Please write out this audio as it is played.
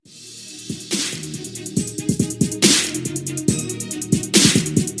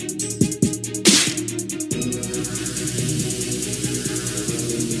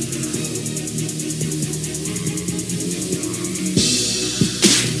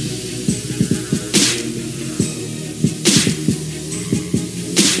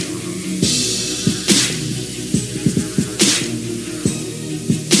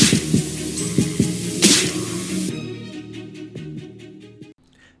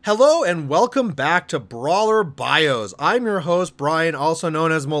Hello and welcome back to Brawler Bios. I'm your host, Brian, also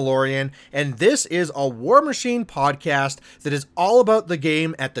known as Malorian, and this is a War Machine podcast that is all about the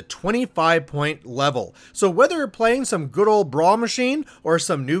game at the 25 point level. So whether you're playing some good old Brawl Machine or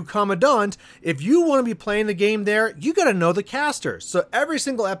some new Commandant, if you want to be playing the game there, you gotta know the casters. So every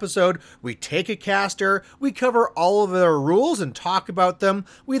single episode, we take a caster, we cover all of their rules and talk about them,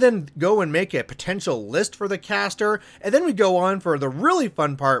 we then go and make a potential list for the caster, and then we go on for the really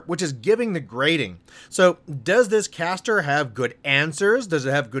fun part, which is giving the grading. So does this caster have good answers? Does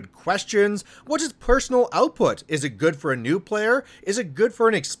it have good questions? What is personal output? Is it good for a new player? Is it good for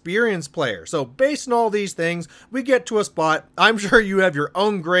an experienced player? So based on all these things, we get to a spot. I'm sure you have your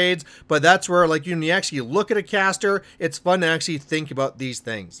own grades, but that's where when you actually look at a caster, it's fun to actually think about these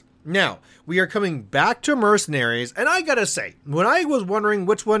things. Now, we are coming back to Mercenaries, and I gotta say, when I was wondering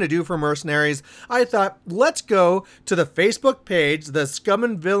which one to do for Mercenaries, I thought, let's go to the Facebook page, the Scum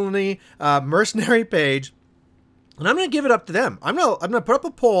and Villainy Mercenary page, and I'm going to give it up to them. I'm going to put up a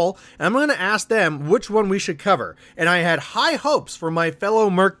poll, and I'm going to ask them which one we should cover. And I had high hopes for my fellow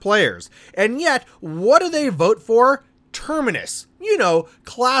Merc players. And yet, what do they vote for? Terminus.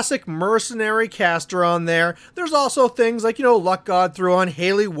 Classic mercenary caster on there. There's also things like, Luck God threw on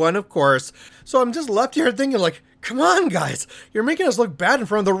Haley 1, of course. So I'm just left here thinking come on, guys. You're making us look bad in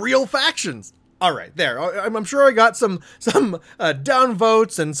front of the real factions. All right, there. I'm sure I got some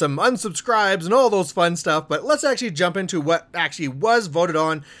downvotes and some unsubscribes and all those fun stuff, but let's actually jump into what actually was voted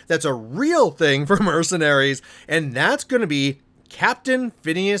on that's a real thing for mercenaries, and that's going to be Captain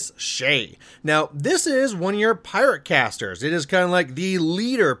Phineas Shea. Now, this is one of your pirate casters. It is kind of like the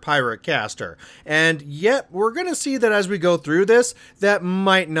leader pirate caster. And yet, we're going to see that as we go through this, that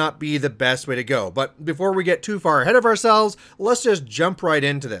might not be the best way to go. But before we get too far ahead of ourselves, let's just jump right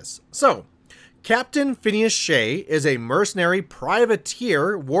into this. So, Captain Phineas Shea is a mercenary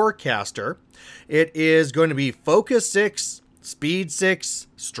privateer warcaster. It is going to be Focus 6, Speed 6,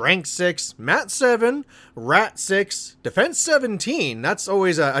 Strength 6, Mat 7, Rat 6, Defense 17, that's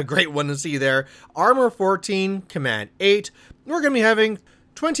always a great one to see there, Armor 14, Command 8, we're going to be having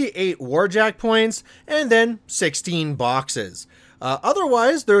 28 Warjack points, and then 16 boxes.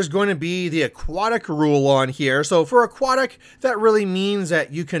 Otherwise, there's going to be the aquatic rule on here. So for aquatic, that really means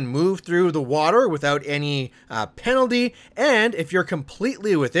that you can move through the water without any penalty. And if you're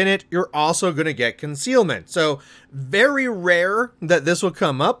completely within it, you're also going to get concealment. So very rare that this will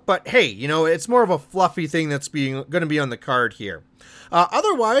come up. But hey, it's more of a fluffy thing that's going to be on the card here.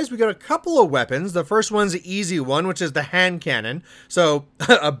 Otherwise, we got a couple of weapons. The first one's the easy one, which is the hand cannon. So,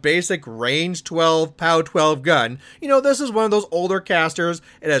 a basic range 12, POW 12 gun. This is one of those older casters.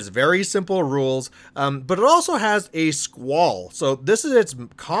 It has very simple rules, but it also has a squall. So, this is its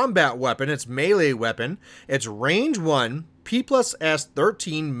combat weapon, its melee weapon. It's range 1, P plus S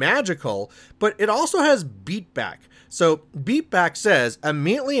 13 magical, but it also has beatback. So, beatback says,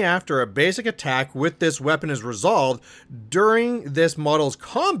 immediately after a basic attack with this weapon is resolved, during this model's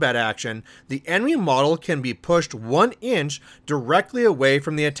combat action, the enemy model can be pushed 1 inch directly away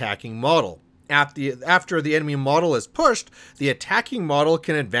from the attacking model. After the enemy model is pushed, the attacking model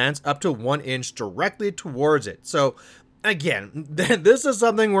can advance up to 1 inch directly towards it. So, again, this is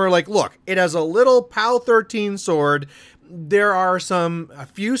something where, look, it has a little POW 13 sword. There are a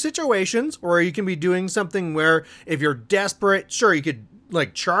few situations where you can be doing something where if you're desperate, sure, you could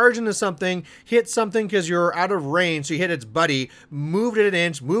charge into something, hit something because you're out of range, so you hit its buddy, moved an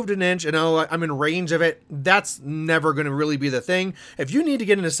inch, and I'm in range of it. That's never going to really be the thing. If you need to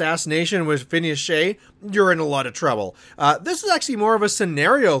get an assassination with Phineas Shea, you're in a lot of trouble. This is actually more of a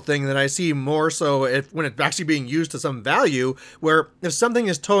scenario thing that I see more so when it's actually being used to some value, where if something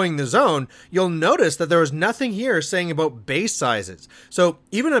is towing the zone, you'll notice that there is nothing here saying about base sizes. So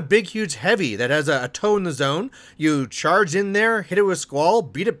even a big, huge heavy that has a tow in the zone, you charge in there, hit it with squall,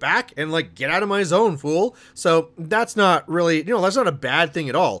 beat it back, and get out of my zone, fool. So that's not really, that's not a bad thing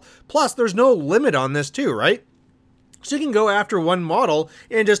at all. Plus, there's no limit on this too, right? So you can go after one model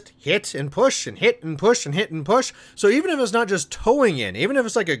and just hit and push and hit and push and hit and push. So even if it's not just towing in, even if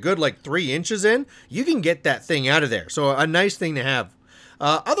it's a good 3 inches in, you can get that thing out of there. So a nice thing to have.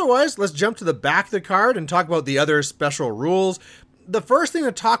 Otherwise, let's jump to the back of the card and talk about the other special rules. The first thing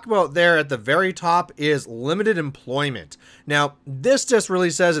to talk about there at the very top is limited employment. Now, this just really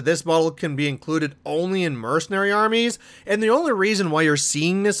says that this model can be included only in mercenary armies, and the only reason why you're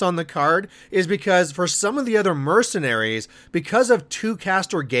seeing this on the card is because for some of the other mercenaries, because of 2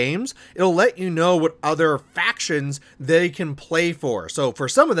 caster games, it'll let you know what other factions they can play for. So for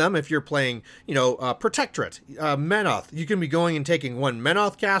some of them, if you're playing, Protectorate, Menoth, you can be going and taking one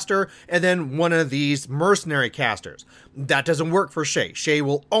Menoth caster and then one of these mercenary casters. that doesn't work for Shay. Shay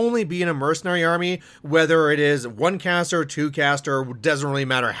will only be in a mercenary army, whether it is one caster, two caster, doesn't really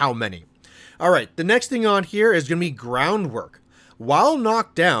matter how many. Alright, the next thing on here is going to be groundwork. While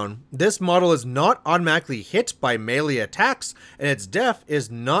knocked down, this model is not automatically hit by melee attacks, and its def is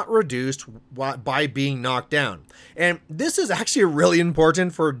not reduced by being knocked down. And this is actually really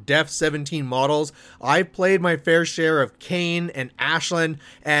important for def 17 models. I've played my fair share of Kayn and Ashlyn,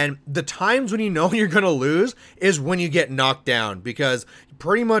 and the times when you know you're going to lose is when you get knocked down, because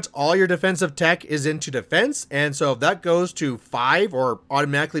pretty much all your defensive tech is into defense, and so if that goes to 5 or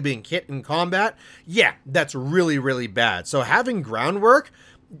automatically being hit in combat, yeah, that's really, really bad. So having groundwork,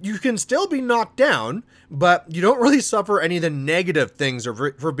 you can still be knocked down, but you don't really suffer any of the negative things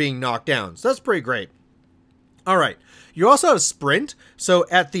for being knocked down, so that's pretty great. Alright, you also have sprint, so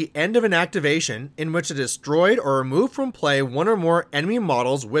at the end of an activation in which it destroyed or removed from play one or more enemy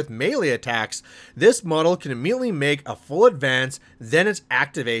models with melee attacks, this model can immediately make a full advance, then its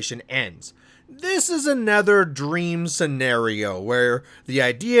activation ends. This is another dream scenario where the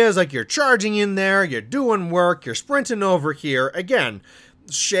idea is like you're charging in there, you're doing work, you're sprinting over here. Again,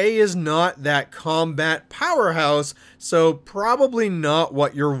 Shay is not that combat powerhouse, so probably not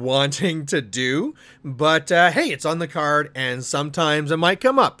what you're wanting to do, but hey, it's on the card, and sometimes it might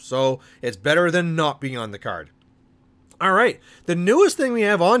come up, so it's better than not being on the card. Alright, the newest thing we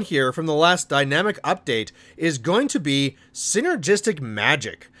have on here from the last dynamic update is going to be Synergistic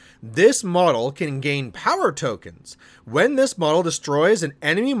Magic. This model can gain power tokens. When this model destroys an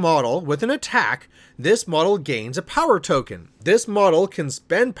enemy model with an attack, this model gains a power token. This model can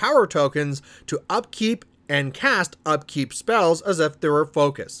spend power tokens to upkeep and cast upkeep spells as if they were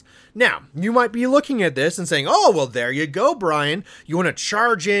focus. Now, you might be looking at this and saying, oh, well, there you go, Brian. You want to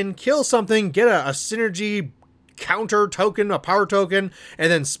charge in, kill something, get a synergy counter token, a power token,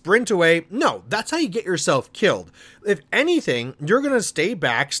 and then sprint away. No, that's how you get yourself killed. If anything, you're going to stay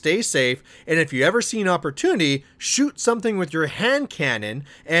back, stay safe, and if you ever see an opportunity, shoot something with your hand cannon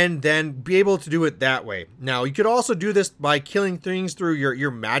and then be able to do it that way. Now, you could also do this by killing things through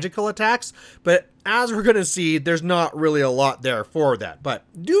your magical attacks, but as we're going to see, there's not really a lot there for that. But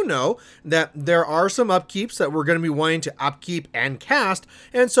do know that there are some upkeeps that we're going to be wanting to upkeep and cast,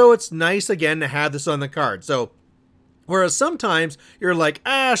 and so it's nice, again, to have this on the card. So whereas sometimes you're like,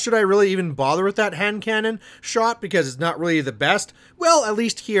 should I really even bother with that hand cannon shot because it's not really the best? Well, at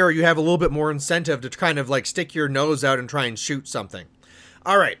least here you have a little bit more incentive to kind of like stick your nose out and try and shoot something.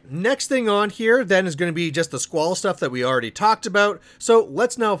 Alright, next thing on here then is going to be just the Squall stuff that we already talked about. So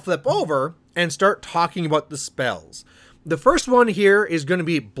let's now flip over and start talking about the spells. The first one here is going to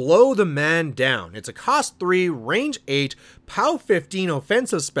be Blow the Man Down. It's a cost 3, range 8, POW 15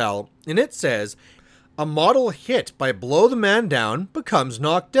 offensive spell, and it says, a model hit by Blow the Man Down becomes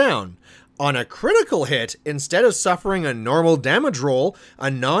knocked down. On a critical hit, instead of suffering a normal damage roll,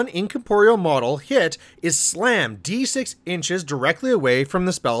 a non-incorporeal model hit is slammed d6 inches directly away from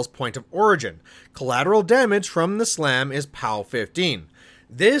the spell's point of origin. Collateral damage from the slam is POW 15.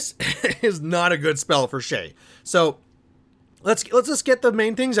 This is not a good spell for Shay. So let's just get the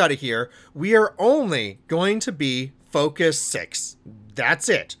main things out of here. We are only going to be focus 6. That's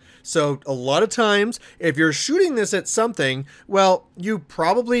it. So a lot of times, if you're shooting this at something, well, you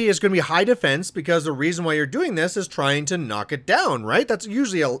probably is going to be high defense because the reason why you're doing this is trying to knock it down, right? That's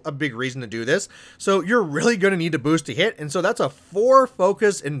usually a big reason to do this. So you're really going to need to boost a hit. And so that's a 4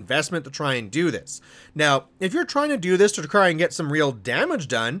 focus investment to try and do this. Now, if you're trying to do this to try and get some real damage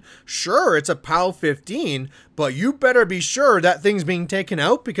done, sure, it's a POW 15, but you better be sure that thing's being taken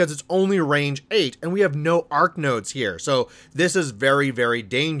out because it's only range 8 and we have no arc nodes here. So this is very, very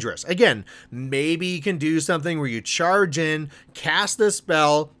dangerous. Again, maybe you can do something where you charge in, cast this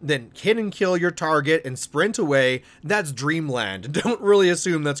spell, then hit and kill your target and sprint away. That's dreamland. Don't really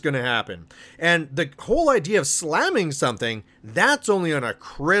assume that's going to happen. And the whole idea of slamming something, that's only on a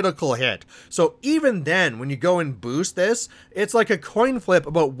critical hit. So even then, when you go and boost this, it's like a coin flip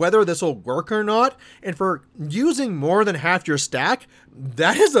about whether this will work or not. And for using more than half your stack,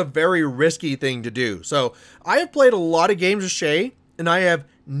 that is a very risky thing to do. So I have played a lot of games with Shay, and I have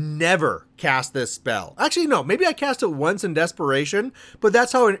never cast this spell. Actually, no, maybe I cast it once in desperation, but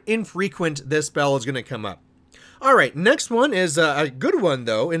that's how infrequent this spell is going to come up. Alright, next one is a good one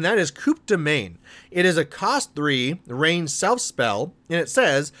though, and that is Coup de Main. It is a cost 3 range self spell, and it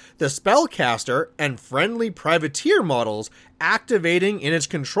says the spellcaster and friendly privateer models activating in its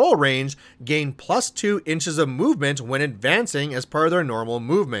control range gain +2 inches of movement when advancing as part of their normal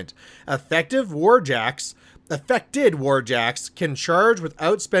movement. Affected warjacks can charge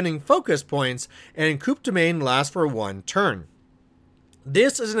without spending focus points, and Coup de Main lasts for 1 turn.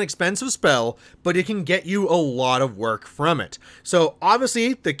 This is an expensive spell, but it can get you a lot of work from it. So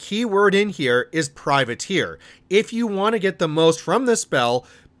obviously the key word in here is Privateer. If you want to get the most from this spell,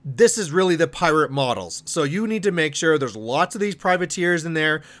 this is really the pirate models. So you need to make sure there's lots of these privateers in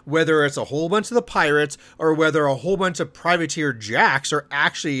there, whether it's a whole bunch of the pirates or whether a whole bunch of privateer jacks are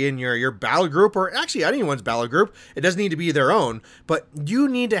actually in your battle group, or actually anyone's battle group. It doesn't need to be their own, but you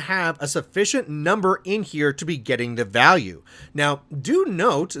need to have a sufficient number in here to be getting the value. Now, do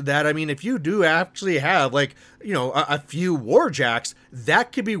note that, I mean, if you do actually have like, you know, a few warjacks,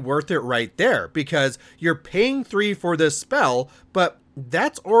 that could be worth it right there, because you're paying 3 for this spell, but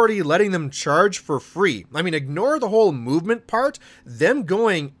that's already letting them charge for free. I mean, ignore the whole movement part. Them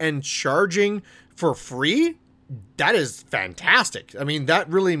going and charging for free, that is fantastic. I mean, that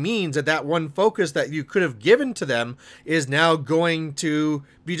really means that that one focus that you could have given to them is now going to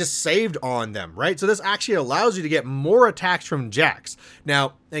be just saved on them, right? So this actually allows you to get more attacks from jacks.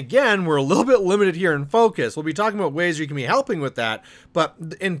 Now, again, we're a little bit limited here in focus. We'll be talking about ways you can be helping with that, but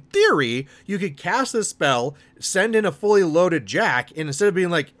in theory, you could cast this spell, send in a fully loaded jack, and instead of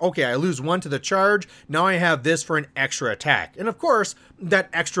being like, okay, I lose 1 to the charge, now I have this for an extra attack. And of course, that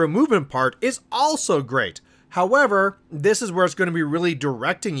extra movement part is also great. However, this is where it's going to be really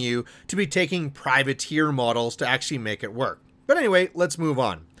directing you to be taking privateer models to actually make it work. But anyway, let's move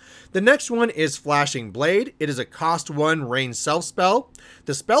on. The next one is Flashing Blade. It is a cost 1 range self spell.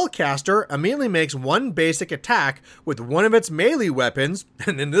 The spellcaster immediately makes 1 basic attack with one of its melee weapons,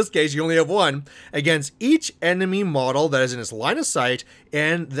 and in this case you only have 1, against each enemy model that is in its line of sight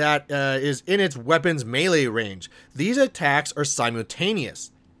and that is in its weapon's melee range. These attacks are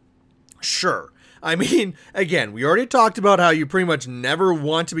simultaneous. Sure. I mean, again, we already talked about how you pretty much never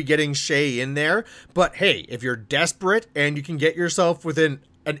want to be getting Shay in there, but hey, if you're desperate and you can get yourself within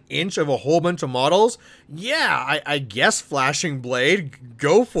an inch of a whole bunch of models, yeah, I guess Flashing Blade,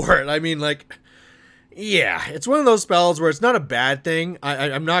 go for it. I mean, like, yeah, it's one of those spells where it's not a bad thing.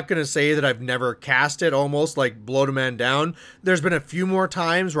 I'm not going to say that I've never cast it, almost like Blow to Man Down. There's been a few more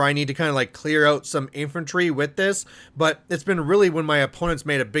times where I need to kind of like clear out some infantry with this, but it's been really when my opponents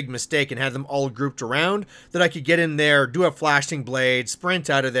made a big mistake and had them all grouped around that I could get in there, do a Flashing Blade, sprint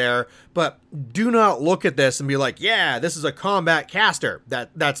out of there, but do not look at this and be like, yeah, this is a combat caster.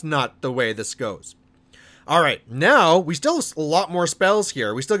 That's not the way this goes. All right, now we still have a lot more spells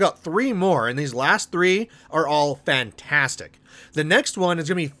here. We still got 3 more, and these last 3 are all fantastic. The next one is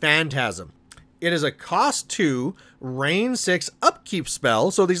going to be Phantasm. It is a cost 2, range 6 upkeep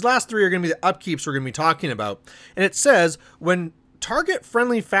spell. So these last 3 are going to be the upkeeps we're going to be talking about. And it says, when target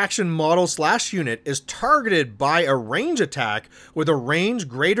friendly faction model / unit is targeted by a range attack with a range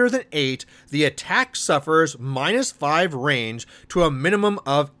greater than 8, the attack suffers -5 range to a minimum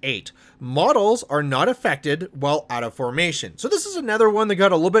of 8. Models are not affected while out of formation. So this is another one that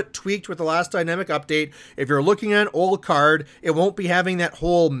got a little bit tweaked with the last dynamic update. If you're looking at an old card, it won't be having that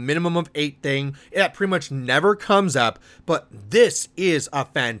whole minimum of 8 thing. That pretty much never comes up, but this is a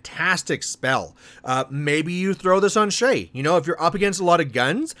fantastic spell. Maybe you throw this on Shay. You know, if you're up against a lot of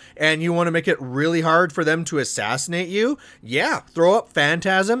guns and you want to make it really hard for them to assassinate you, yeah, throw up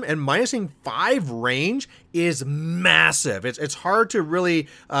Phantasm, and minusing 5 range is massive. It's hard to really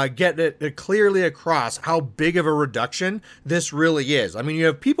get it clearly across how big of a reduction this really is. I mean, you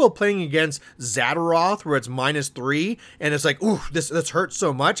have people playing against Zadaroth where it's -3, and it's like, ooh, this hurts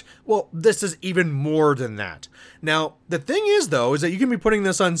so much. Well, this is even more than that. Now, the thing is, though, is that you can be putting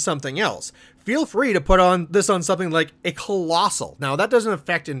this on something else. Feel free to put this on something like a Colossal. Now, that doesn't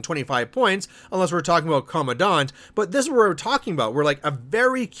affect in 25 points unless we're talking about Commandant, but this is what we're talking about. We're like a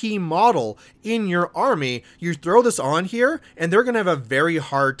very key model in your army. You throw this on here, and they're going to have a very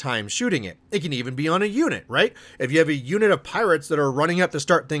hard time shooting it. It can even be on a unit, right? If you have a unit of pirates that are running up to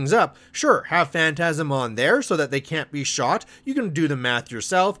start things up, sure, have Phantasm on there so that they can't be shot. You can do the math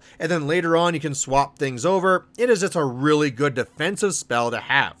yourself, and then later on you can swap things over. It is just a really good defensive spell to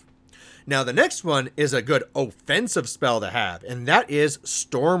have. Now, the next one is a good offensive spell to have, and that is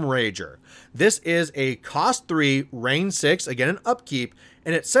Storm Rager. This is a cost 3, range 6, again an upkeep,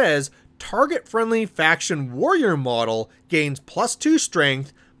 and it says, target friendly faction warrior model gains +2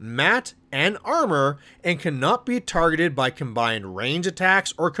 strength, mat, and armor, and cannot be targeted by combined range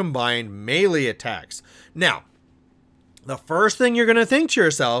attacks or combined melee attacks. Now, the first thing you're going to think to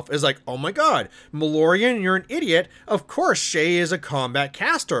yourself is like, oh my god, Malorian, you're an idiot. Of course, Shay is a combat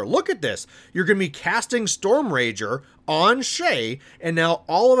caster. Look at this. You're going to be casting Storm Rager on Shay, and now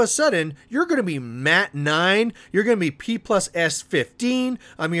all of a sudden, you're going to be mat 9, you're going to be P+S 15,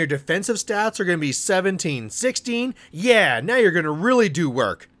 I mean, your defensive stats are going to be 17, 16. Yeah, now you're going to really do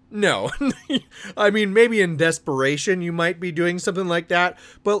work. No. I mean, maybe in desperation you might be doing something like that,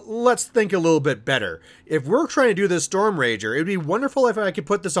 but let's think a little bit better. If we're trying to do this Storm Rager, it'd be wonderful if I could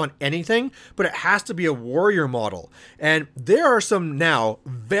put this on anything, but it has to be a warrior model. And there are some now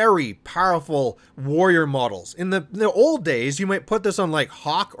very powerful warrior models. In the old days, you might put this on like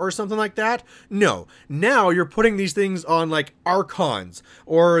Hawk or something like that. No. Now you're putting these things on like Archons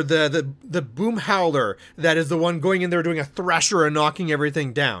or the Boom Howler that is the one going in there doing a Thresher and knocking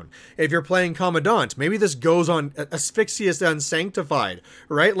everything down. If you're playing Commandant, maybe this goes on Asphyxious Unsanctified,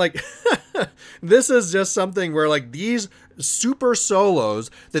 right? Like, this is just something where, like, these super solos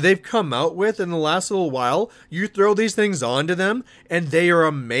that they've come out with in the last little while, you throw these things onto them, and they are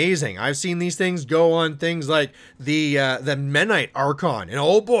amazing. I've seen these things go on things like the Menite Archon, and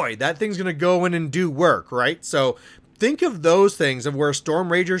oh boy, that thing's gonna go in and do work, right? So think of those things of where Storm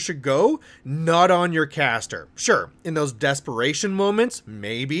Rager should go, not on your caster. Sure, in those desperation moments,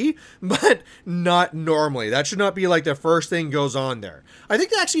 maybe, but not normally. That should not be like the first thing goes on there. I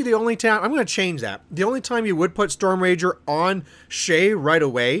think actually the only time, I'm going to change that. The only time you would put Storm Rager on Shay right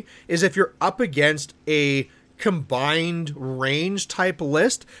away is if you're up against a combined range type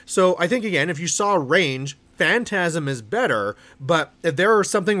list. So I think, again, if you saw range, Phantasm is better, but if there is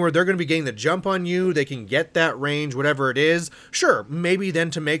something where they're going to be getting the jump on you, they can get that range, whatever it is, sure, maybe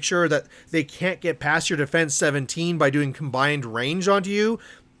then to make sure that they can't get past your defense 17 by doing combined range onto you,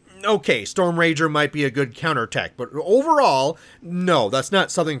 okay, Storm Rager might be a good counter tech, but overall, no, that's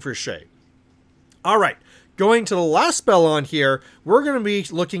not something for Shay. All right. Going to the last spell on here, we're going to be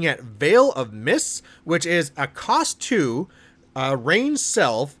looking at Veil of Mists, which is a cost 2, range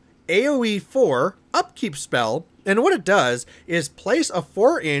self, AoE 4, upkeep spell, and what it does is place a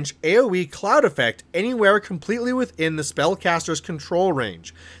 4-inch AoE cloud effect anywhere completely within the spellcaster's control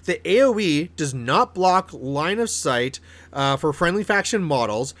range. The AoE does not block line of sight for friendly faction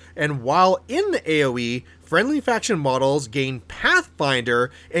models, and while in the AoE, friendly faction models gain Pathfinder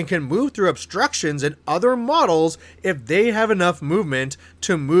and can move through obstructions and other models if they have enough movement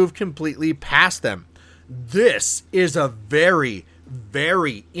to move completely past them. This is a very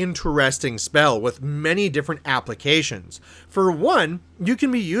interesting spell with many different applications. For one, you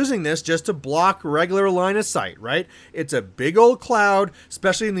can be using this just to block regular line of sight, right? It's a big old cloud,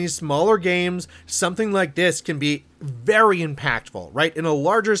 especially in these smaller games. Something like this can be very impactful, right? In a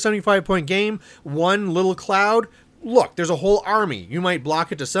larger 75-point game, one little cloud, look, there's a whole army. You might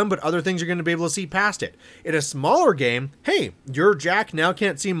block it to some, but other things you're going to be able to see past it. In a smaller game, hey, your Jack now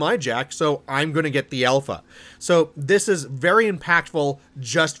can't see my Jack, so I'm going to get the alpha. So this is very impactful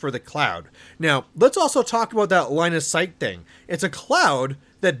just for the cloud. Now, let's also talk about that line of sight thing. It's a cloud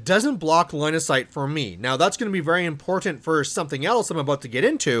that doesn't block line of sight for me. Now, that's going to be very important for something else I'm about to get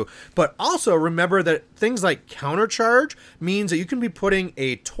into, but also remember that things like countercharge means that you can be putting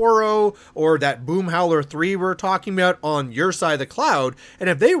a Toro or that Boom Howler 3 we're talking about on your side of the cloud, and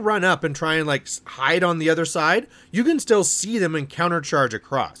if they run up and try and like hide on the other side, you can still see them and countercharge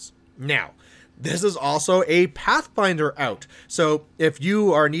across. Now, this is also a Pathfinder out. So if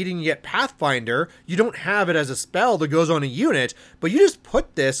you are needing to get Pathfinder, you don't have it as a spell that goes on a unit, but you just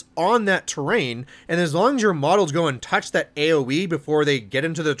put this on that terrain, and as long as your models go and touch that AoE before they get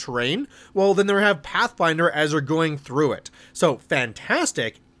into the terrain, well, then they'll have Pathfinder as they're going through it. So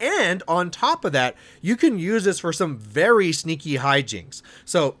fantastic. And on top of that, you can use this for some very sneaky hijinks.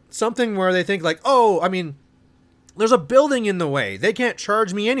 So something where they think like, oh, I mean, there's a building in the way. They can't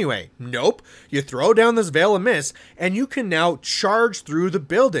charge me anyway. Nope. You throw down this Veil of Mist, and you can now charge through the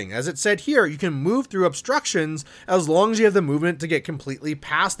building. As it said here, you can move through obstructions as long as you have the movement to get completely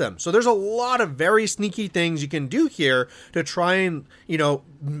past them. So there's a lot of very sneaky things you can do here to try and,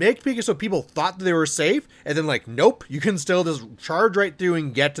 make it so people thought that they were safe, and then like, nope, you can still just charge right through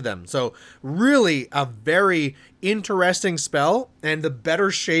and get to them. So really a very interesting spell, and the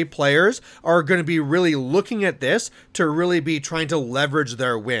better Shay players are going to be really looking at this to really be trying to leverage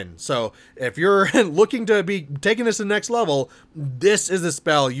their win. So if you're looking to be taking this to the next level, this is the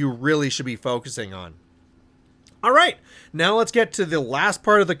spell you really should be focusing on. All right, now let's get to the last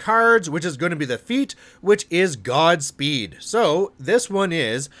part of the cards, which is going to be the feat, which is Godspeed. So this one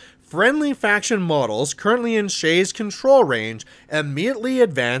is friendly faction models currently in Shay's control range immediately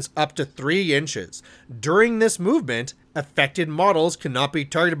advance up to 3 inches. During this movement, affected models cannot be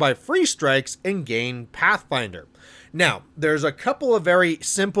targeted by free strikes and gain Pathfinder. Now, there's a couple of very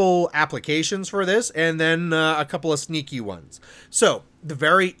simple applications for this, and then a couple of sneaky ones. So, the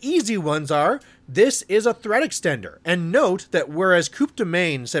very easy ones are, this is a threat extender. And note that whereas Coupe de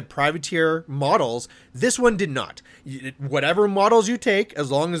Main said privateer models, this one did not. Whatever models you take,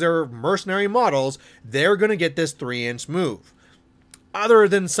 as long as they're mercenary models, they're going to get this 3-inch move. other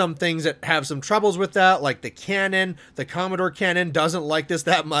than some things that have some troubles with that, like the cannon. The Commodore cannon doesn't like this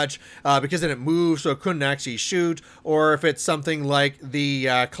that much because then it moves, so it couldn't actually shoot. Or if it's something like the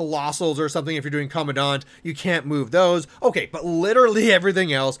Colossals or something, if you're doing Commandant, you can't move those. Okay, but literally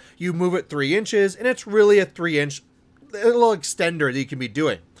everything else, you move it 3 inches, and it's really a 3-inch little extender that you can be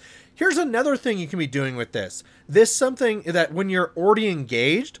doing. Here's another thing you can be doing with this. This something that when you're already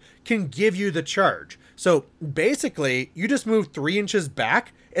engaged can give you the charge. So basically, you just move 3 inches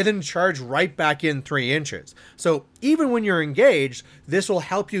back and then charge right back in 3 inches. So even when you're engaged, this will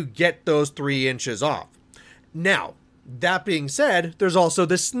help you get those 3 inches off. Now, that being said, there's also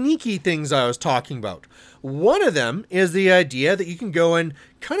the sneaky things I was talking about. One of them is the idea that you can go and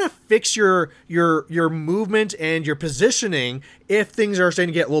kind of fix your movement and your positioning if things are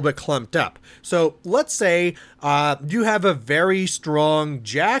starting to get a little bit clumped up. So let's say you have a very strong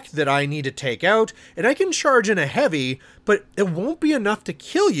jack that I need to take out, and I can charge in a heavy, but it won't be enough to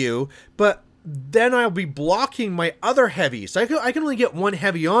kill you, but then I'll be blocking my other heavy. So I can only get one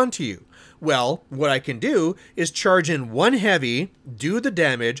heavy onto you. Well, what I can do is charge in one heavy, do the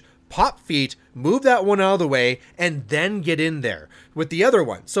damage, pop feet, move that one out of the way, and then get in there with the other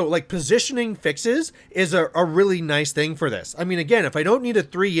one. So like positioning fixes is a really nice thing for this. I mean, again, if I don't need a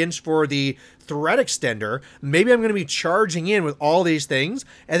 3-inch for the threat extender, maybe I'm going to be charging in with all these things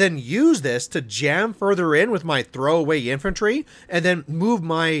and then use this to jam further in with my throwaway infantry and then move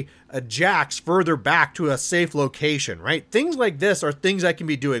my jacks further back to a safe location, right? Things like this are things I can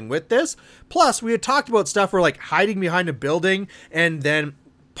be doing with this. Plus, we had talked about stuff where like hiding behind a building and then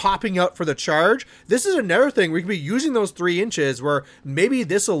popping out for the charge. This is another thing. We can be using those 3 inches where maybe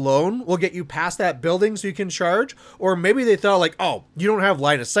this alone will get you past that building so you can charge. Or maybe they thought like, oh, you don't have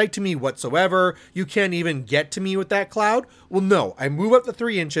line of sight to me whatsoever. You can't even get to me with that cloud. Well, no, I move up the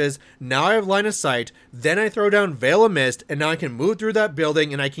 3 inches. Now I have line of sight. Then I throw down Veil of Mist and now I can move through that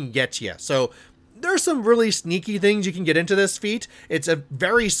building and I can get to you. So there's some really sneaky things you can get into this feat. It's a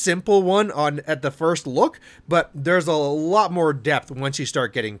very simple one at the first look, but there's a lot more depth once you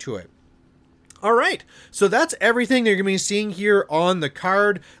start getting to it. All right, so that's everything you're going to be seeing here on the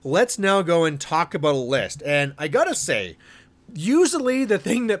card. Let's now go and talk about a list. And I gotta say, usually the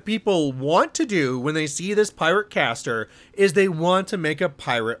thing that people want to do when they see this pirate caster is they want to make a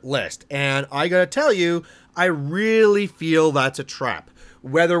pirate list. And I gotta tell you, I really feel that's a trap.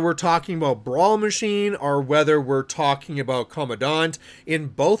 Whether we're talking about Brawl Machine or whether we're talking about Commandant, in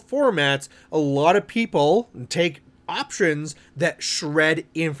both formats, a lot of people take options that shred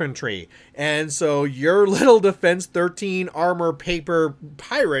infantry. And so your little Defense 13 armor paper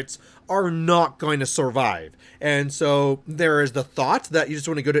pirates are not going to survive. And so there is the thought that you just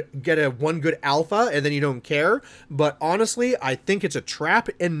want to go to get a one good alpha and then you don't care. But honestly, I think it's a trap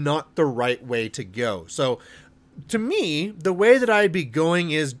and not the right way to go. So to me, the way that I'd be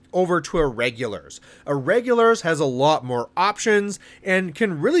going is over to a regulars. A regulars has a lot more options and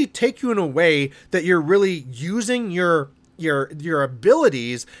can really take you in a way that you're really using your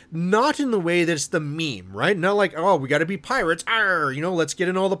abilities, not in the way that it's the meme, right? Not like, oh, we got to be pirates, let's get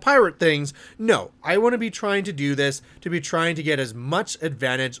in all the pirate things. No, I want to be trying to do this, to be trying to get as much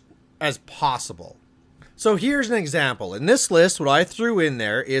advantage as possible. So here's an example. In this list, what I threw in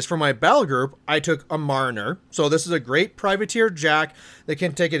there is for my battle group, I took a Mariner. So this is a great privateer jack that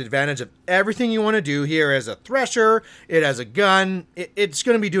can take advantage of everything you want to do here. It has a thresher, it has a gun, it's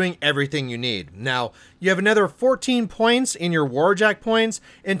going to be doing everything you need. Now, you have another 14 points in your warjack points,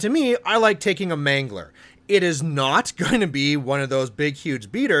 and to me, I like taking a Mangler. It is not going to be one of those big, huge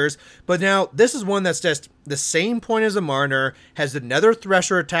beaters, but now this is one that's just the same point as a Mariner, has another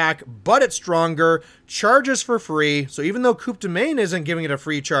Thresher attack, but it's stronger, charges for free, so even though Coup de Main isn't giving it a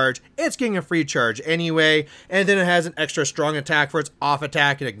free charge, it's getting a free charge anyway, and then it has an extra strong attack for its off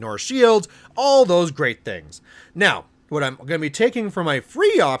attack and ignore shields, all those great things. Now, what I'm going to be taking for my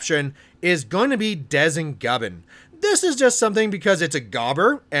free option is going to be Dez and Gubbin. This is just something because it's a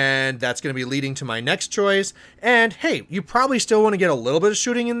gobber, and that's going to be leading to my next choice. And hey, you probably still want to get a little bit of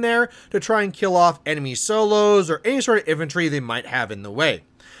shooting in there to try and kill off enemy solos or any sort of infantry they might have in the way.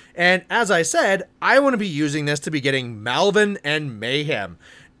 And as I said, I want to be using this to be getting Malvin and Mayhem.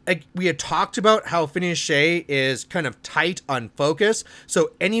 We had talked about how Phineas Shea is kind of tight on focus,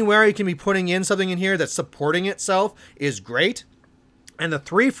 so anywhere you can be putting in something in here that's supporting itself is great. And the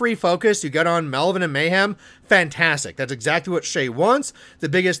 3 free focus you got on Malvin and Mayhem, fantastic. That's exactly what Shea wants. The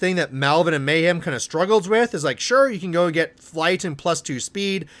biggest thing that Malvin and Mayhem kind of struggles with is like, sure, you can go get flight and +2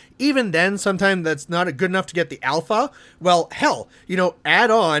 speed. Even then, sometimes that's not good enough to get the alpha. Well, hell, add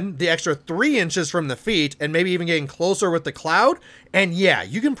on the extra 3 inches from the feet and maybe even getting closer with the cloud, And yeah,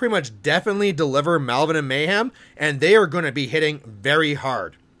 you can pretty much definitely deliver Malvin and Mayhem, and they are going to be hitting very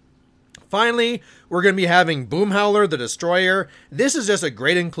hard. Finally, we're going to be having Boomhowler the Destroyer. This is just a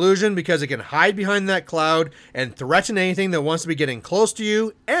great inclusion because it can hide behind that cloud and threaten anything that wants to be getting close to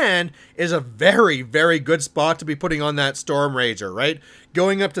you, and is a very, very good spot to be putting on that Storm Rager, right?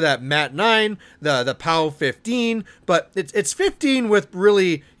 Going up to that Mat 9, the POW 15, but it's 15 with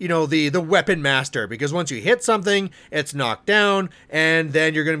really, the Weapon Master, because once you hit something, it's knocked down, and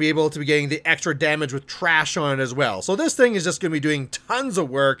then you're going to be able to be getting the extra damage with trash on it as well. So this thing is just going to be doing tons of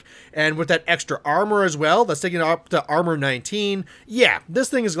work, and with that extra armor as well, that's taking it up to armor 19. Yeah, this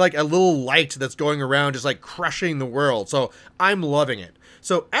thing is like a little light that's going around just like crushing the world, so I'm loving it.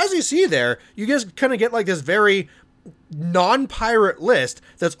 So as you see there, you guys kind of get like this very non-pirate list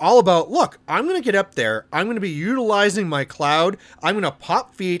that's all about, look, I'm going to get up there, I'm going to be utilizing my cloud, I'm going to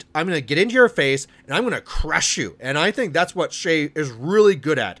pop feet, I'm going to get into your face, and I'm going to crush you. And I think that's what Shay is really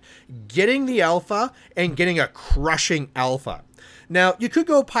good at, getting the alpha and getting a crushing alpha. Now, you could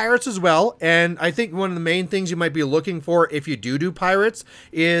go pirates as well, and I think one of the main things you might be looking for if you do pirates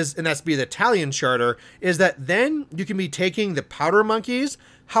is, and that's be the Talion Charter, is that then you can be taking the powder monkeys.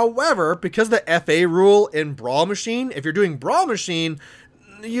 However, because the FA rule in Brawl Machine, if you're doing Brawl Machine,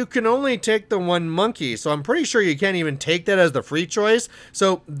 you can only take the one monkey, so I'm pretty sure you can't even take that as the free choice,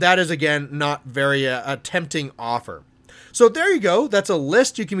 so that is, again, not very a tempting offer. So there you go, that's a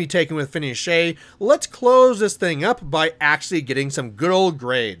list you can be taking with Finish Shay. Let's close this thing up by actually getting some good old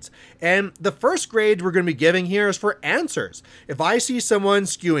grades. And the first grade we're going to be giving here is for answers. If I see someone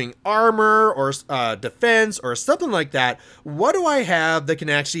skewing armor or defense or something like that, what do I have that can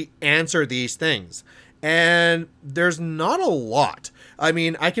actually answer these things? And there's not a lot. I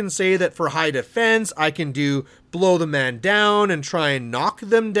mean, I can say that for high defense, I can do blow the man down and try and knock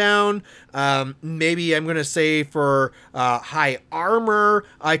them down. Maybe I'm going to say for high armor,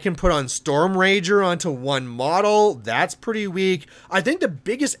 I can put on Storm Rager onto one model. That's pretty weak. I think the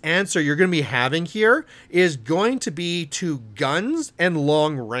biggest answer you're going to be having here is going to be to guns and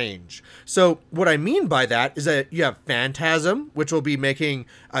long range. So what I mean by that is that you have Phantasm, which will be making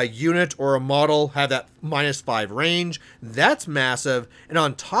a unit or a model have that -5 range. That's massive. And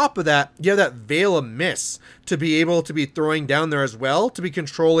on top of that, you have that Veil of Mist to be able to be throwing down there as well, to be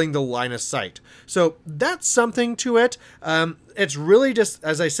controlling the line of sight. So that's something to it. It's really just,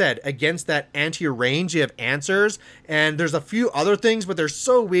 as I said, against that anti-range, you have answers, and there's a few other things, but they're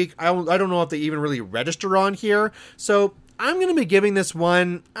so weak, I don't know if they even really register on here. So I'm going to be giving this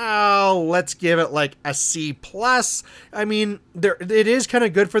one, let's give it like a C+. I mean, it is kind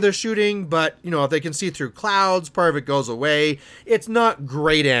of good for their shooting, but, if they can see through clouds, part of it goes away. It's not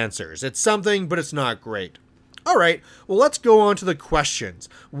great answers. It's something, but it's not great. All right, well, let's go on to the questions.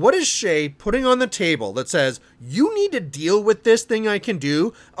 What is Shay putting on the table that says, you need to deal with this thing I can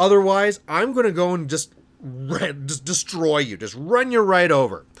do, otherwise I'm going to go and just destroy you, just run you right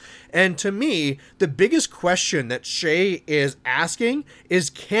over? And to me, the biggest question that Shay is asking is,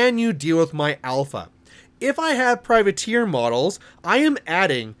 can you deal with my alpha? If I have privateer models, I am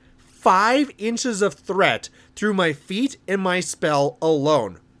adding 5 inches of threat through my feat and my spell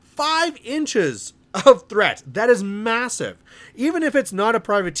alone. 5 inches of threat. That is massive. Even if it's not a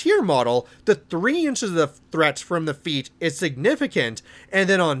privateer model, the 3 inches of threat from the feat is significant. And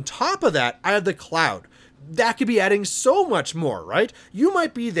then on top of that, I have the cloud. That could be adding so much more, right? You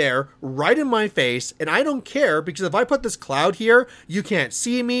might be there right in my face, and I don't care, because if I put this cloud here, you can't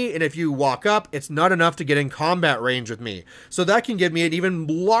see me, and if you walk up, it's not enough to get in combat range with me. So that can give me an even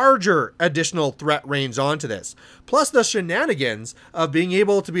larger additional threat range onto this. Plus the shenanigans of being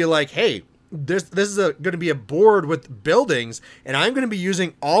able to be like, hey, this is going to be a board with buildings, and I'm going to be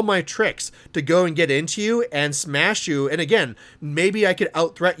using all my tricks to go and get into you and smash you. And again, maybe I could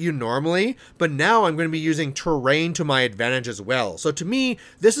out-threat you normally, but now I'm going to be using terrain to my advantage as well. So to me,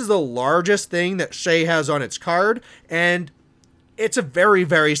 this is the largest thing that Shay has on its card, and it's a very,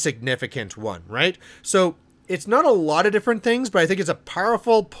 very significant one, right? So it's not a lot of different things, but I think it's a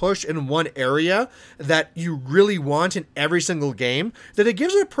powerful push in one area that you really want in every single game, that it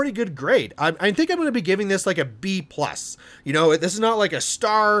gives it a pretty good grade. I think I'm going to be giving this like a B+. This is not like a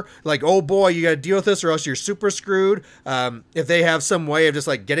star, like, oh boy, you got to deal with this or else you're super screwed. If they have some way of just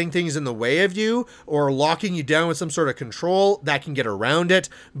like getting things in the way of you or locking you down with some sort of control, that can get around it,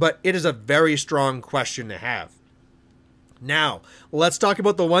 but it is a very strong question to have. Now, let's talk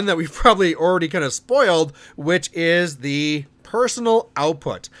about the one that we've probably already kind of spoiled, which is the personal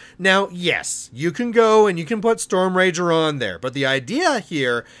output. Now, yes, you can go and you can put Storm Rager on there, but the idea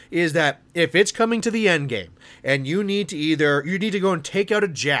here is that if it's coming to the end game and you need to go and take out a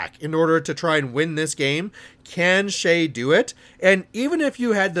Jack in order to try and win this game, can Shay do it? And even if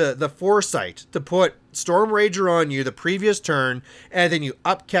you had the foresight to put Storm Rager on you the previous turn, and then you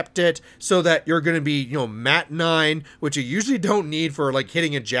upkept it so that you're going to be, mat 9, which you usually don't need for like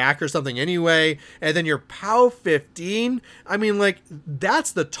hitting a Jack or something anyway, and then you're POW 15, I mean, like,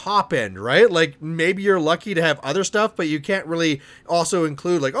 that's the top end, right? Like, maybe you're lucky to have other stuff, but you can't really also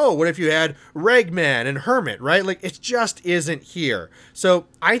include, like, oh, what if you had Ragman and Hermit, right? Like, it just isn't here. So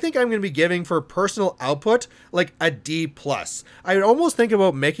I think I'm going to be giving, for personal output, like a D+. I would almost think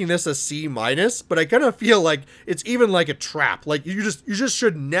about making this a C-, but I kind of feel like it's even like a trap. Like, you just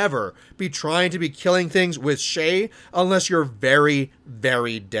should never be trying to be killing things with Shay unless you're very,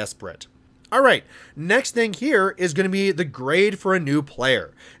 very desperate. All right, next thing here is going to be the grade for a new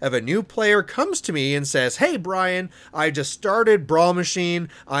player. If a new player comes to me and says, hey, Brian, I just started Brawl Machine.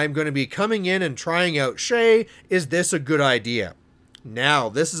 I'm going to be coming in and trying out Shay. Is this a good idea? Now,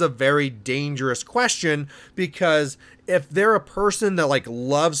 this is a very dangerous question, because if they're a person that like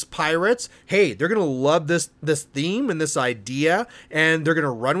loves pirates, hey, they're going to love this theme and this idea, and they're going to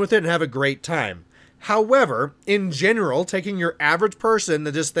run with it and have a great time. However, in general, taking your average person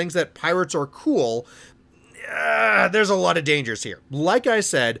that just thinks that pirates are cool, there's a lot of dangers here. Like I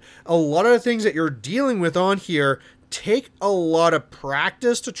said, a lot of the things that you're dealing with on here take a lot of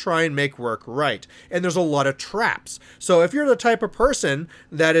practice to try and make work right. And there's a lot of traps. So if you're the type of person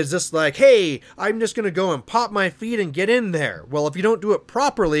that is just like, hey, I'm just going to go and pop my feet and get in there. Well, if you don't do it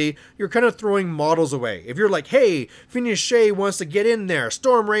properly, you're kind of throwing models away. If you're like, hey, Phineas Shay wants to get in there,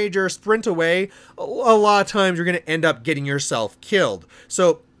 Storm Rager, sprint away, a lot of times you're going to end up getting yourself killed.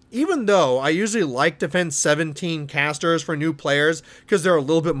 So even though I usually like Defense 17 casters for new players because they're a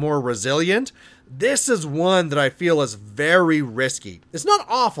little bit more resilient, this is one that I feel is very risky. It's not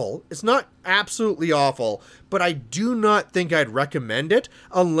awful. It's not absolutely awful, but I do not think I'd recommend it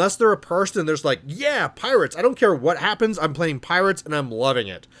unless they're a person that's like, yeah, pirates. I don't care what happens. I'm playing pirates and I'm loving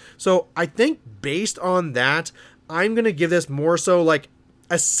it. So I think based on that, I'm going to give this more so like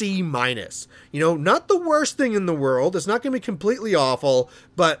a C-. Not the worst thing in the world. It's not going to be completely awful,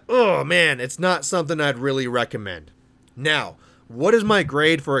 but oh man, it's not something I'd really recommend. Now, what is my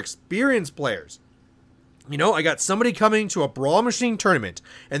grade for experienced players? I got somebody coming to a Brawl Machine tournament,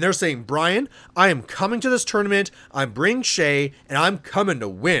 and they're saying, Brian, I am coming to this tournament, I'm bringing Shay, and I'm coming to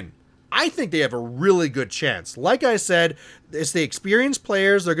win. I think they have a really good chance. Like I said, it's the experienced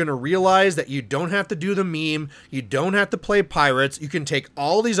players. They're going to realize that you don't have to do the meme. You don't have to play pirates. You can take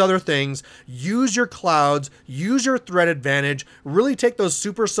all these other things, use your clouds, use your threat advantage, really take those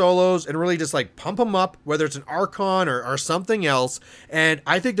super solos and really just like pump them up, whether it's an Archon or something else. And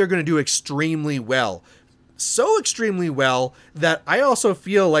I think they're going to do extremely well. So extremely well that I also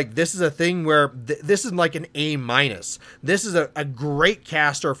feel like this is a thing where this is like an A-. This is a great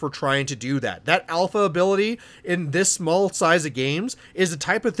caster for trying to do that. That alpha ability in this small size of games is the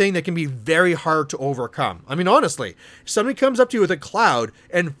type of thing that can be very hard to overcome. I mean, honestly, if somebody comes up to you with a cloud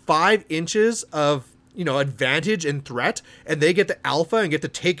and 5 inches of advantage and threat, and they get the alpha and get to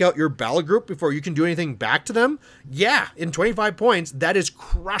take out your battle group before you can do anything back to them, yeah, in 25 points, that is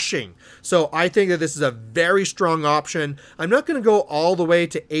crushing. So I think that this is a very strong option. I'm not going to go all the way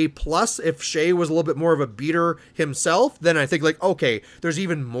to A+. If Shay was a little bit more of a beater himself, then I think like, okay, there's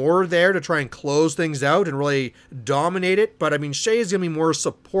even more there to try and close things out and really dominate it. But I mean, Shay is going to be more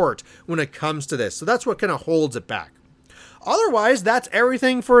support when it comes to this. So that's what kind of holds it back. Otherwise, that's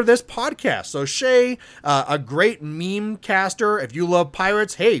everything for this podcast. So Shay, a great meme caster. If you love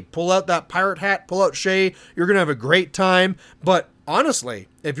pirates, hey, pull out that pirate hat, pull out Shay. You're going to have a great time. But honestly,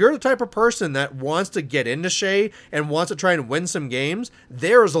 if you're the type of person that wants to get into Shay and wants to try and win some games,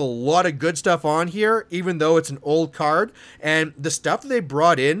 there's a lot of good stuff on here, even though it's an old card. And the stuff that they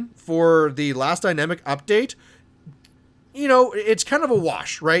brought in for the last dynamic update, it's kind of a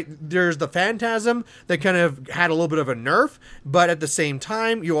wash, right? There's the Phantasm that kind of had a little bit of a nerf, but at the same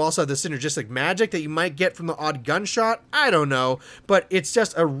time, you also have the synergistic magic that you might get from the odd gunshot. I don't know, but it's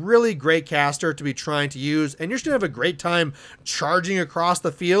just a really great caster to be trying to use, and you're just going to have a great time charging across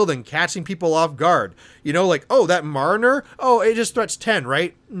the field and catching people off guard. Like, oh, that Mariner, oh, it just threats 10,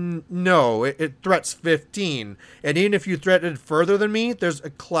 right? No, it threats 15. And even if you threatened further than me, there's a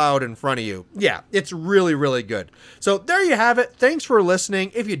cloud in front of you. Yeah, it's really, really good. So there you have it. Thanks for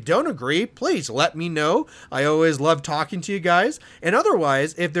listening. If you don't agree, please let me know. I always love talking to you guys. And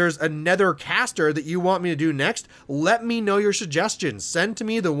otherwise, if there's another caster that you want me to do next, let me know your suggestions. Send to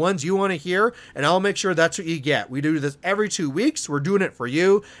me the ones you want to hear, and I'll make sure that's what you get. We do this every 2 weeks. We're doing it for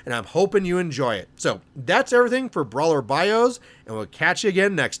you, and I'm hoping you enjoy it. So that's everything for Brawler Bios, and we'll catch you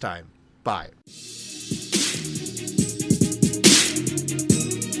again next time. Bye.